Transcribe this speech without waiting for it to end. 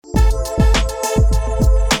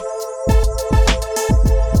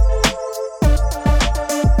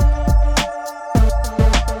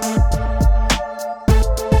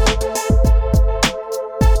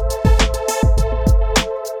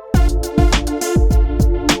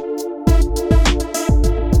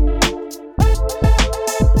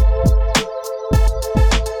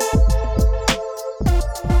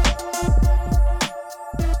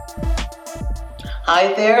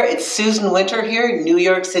Hi there, it's Susan Winter here, New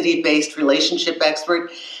York City-based relationship expert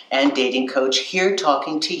and dating coach, here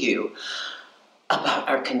talking to you about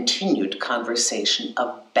our continued conversation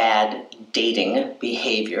of bad dating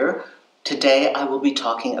behavior. Today I will be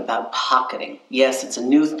talking about pocketing. Yes, it's a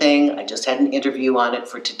new thing. I just had an interview on it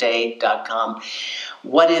for today.com.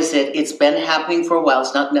 What is it? It's been happening for a while.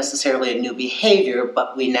 It's not necessarily a new behavior,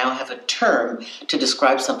 but we now have a term to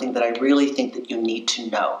describe something that I really think that you need to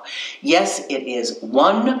know. Yes, it is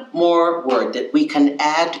one more word that we can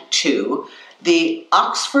add to the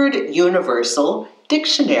Oxford Universal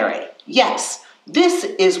Dictionary. Yes, this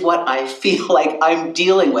is what I feel like I'm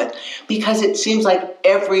dealing with, because it seems like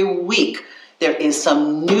every week there is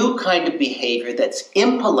some new kind of behavior that's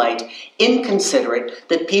impolite, inconsiderate,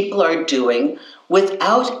 that people are doing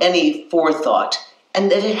without any forethought,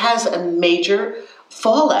 and that it has a major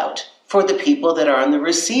fallout for the people that are on the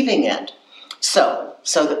receiving end. So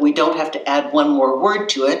that we don't have to add one more word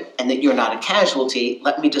to it and that you're not a casualty,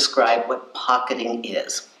 let me describe what pocketing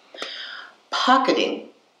is. Pocketing,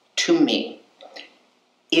 to me,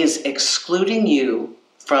 is excluding you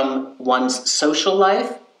from one's social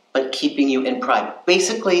life, but keeping you in private.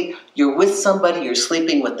 Basically, you're with somebody, you're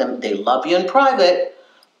sleeping with them, they love you in private,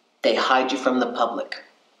 they hide you from the public.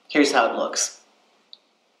 Here's how it looks.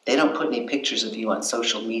 They don't put any pictures of you on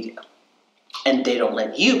social media, and they don't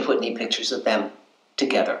let you put any pictures of them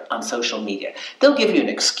together on social media. They'll give you an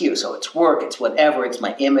excuse. Oh, it's work, it's whatever, it's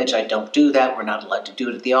my image, I don't do that, we're not allowed to do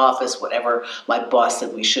it at the office, whatever, my boss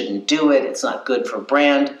said we shouldn't do it, it's not good for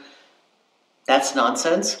brand. That's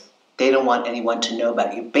nonsense. They don't want anyone to know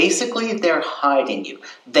about you. Basically, they're hiding you.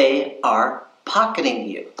 They are pocketing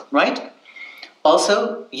you, right?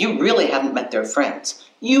 Also, you really haven't met their friends.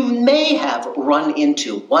 You may have run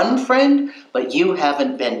into one friend, but you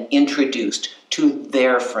haven't been introduced to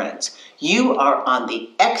their friends. You are on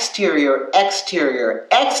the exterior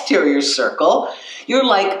circle. You're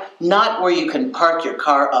like not where you can park your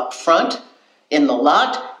car up front in the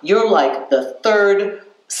lot. You're like the third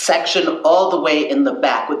section all the way in the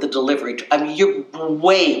back with the delivery. I mean, you're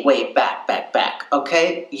way back,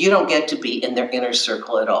 okay? You don't get to be in their inner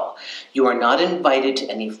circle at all. You are not invited to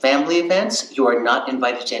any family events. You are not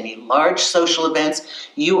invited to any large social events.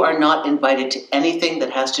 You are not invited to anything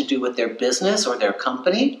that has to do with their business or their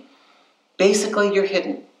company. Basically, you're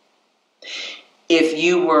hidden. If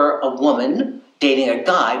you were a woman dating a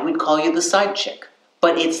guy, we'd call you the side chick.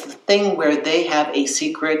 But it's the thing where they have a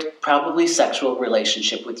secret, probably sexual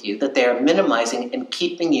relationship with you that they are minimizing and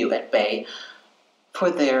keeping you at bay for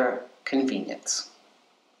their convenience.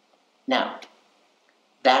 Now,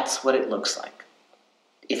 that's what it looks like.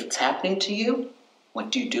 If it's happening to you, what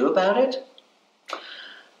do you do about it?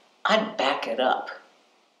 I'd back it up.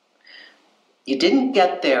 You didn't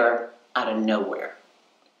get there out of nowhere.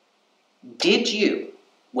 Did you,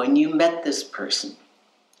 when you met this person,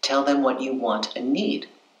 tell them what you want and need?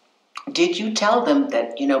 Did you tell them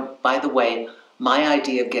that, by the way, my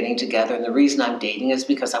idea of getting together and the reason I'm dating is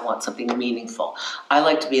because I want something meaningful. I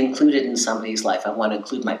like to be included in somebody's life. I want to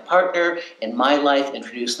include my partner in my life,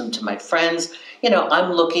 introduce them to my friends.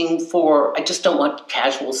 I just don't want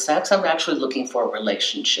casual sex. I'm actually looking for a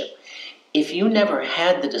relationship. If you never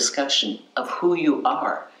had the discussion of who you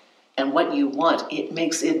are and what you want, it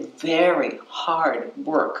makes it very hard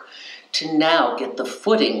work to now get the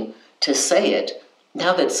footing to say it,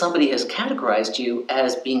 now that somebody has categorized you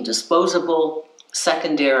as being disposable,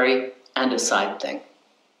 secondary, and a side thing.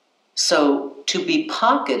 So to be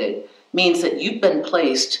pocketed means that you've been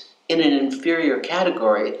placed in an inferior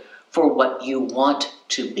category for what you want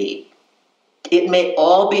to be. It may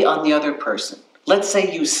all be on the other person. Let's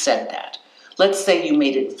say you said that. Let's say you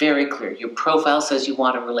made it very clear. Your profile says you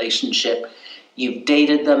want a relationship. You've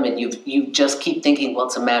dated them and you just keep thinking, well,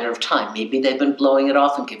 it's a matter of time. Maybe they've been blowing it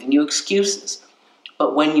off and giving you excuses.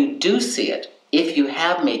 But when you do see it, if you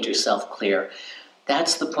have made yourself clear,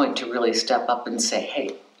 that's the point to really step up and say,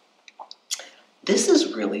 hey, this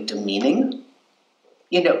is really demeaning.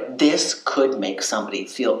 This could make somebody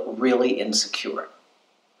feel really insecure.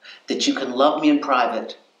 That you can love me in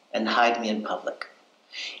private and hide me in public.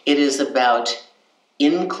 It is about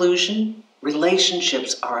inclusion.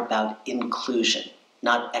 Relationships are about inclusion,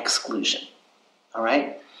 not exclusion, all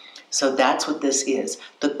right? So that's what this is.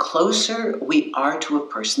 The closer we are to a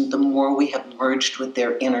person, the more we have merged with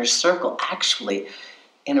their inner circle. Actually,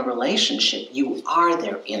 in a relationship, you are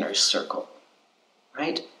their inner circle,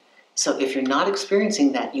 right? So if you're not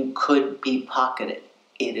experiencing that, you could be pocketed.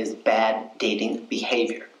 It is bad dating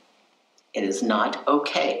behavior. It is not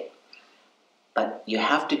okay. But you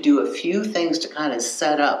have to do a few things to kind of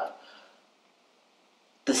set up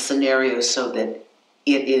the scenario so that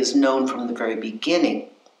it is known from the very beginning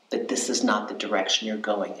that this is not the direction you're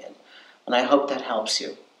going in. And I hope that helps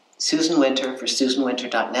you. Susan Winter for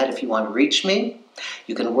SusanWinter.net. If you want to reach me,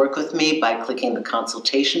 you can work with me by clicking the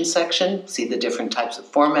consultation section, see the different types of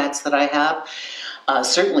formats that I have.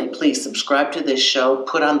 Certainly, please subscribe to this show.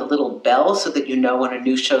 Put on the little bell so that you know when a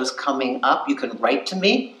new show is coming up. You can write to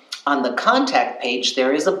me. On the contact page,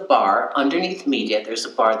 there is a bar underneath media. There's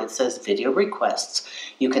a bar that says video requests.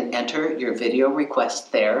 You can enter your video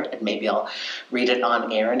request there, and maybe I'll read it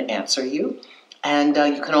on air and answer you. And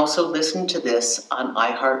you can also listen to this on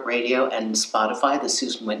iHeartRadio and Spotify, The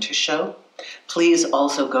Susan Winter Show. Please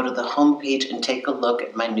also go to the homepage and take a look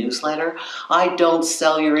at my newsletter. I don't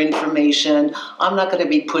sell your information. I'm not going to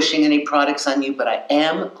be pushing any products on you, but I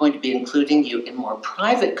am going to be including you in more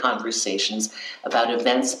private conversations about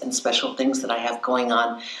events and special things that I have going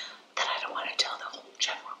on that I don't want to tell the whole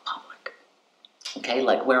general public. Okay,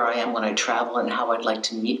 like where I am when I travel and how I'd like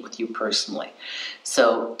to meet with you personally.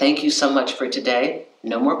 So thank you so much for today.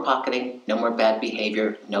 No more pocketing, no more bad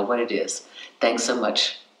behavior. Know what it is. Thanks so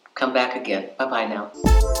much. Come back again. Bye-bye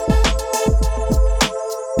now.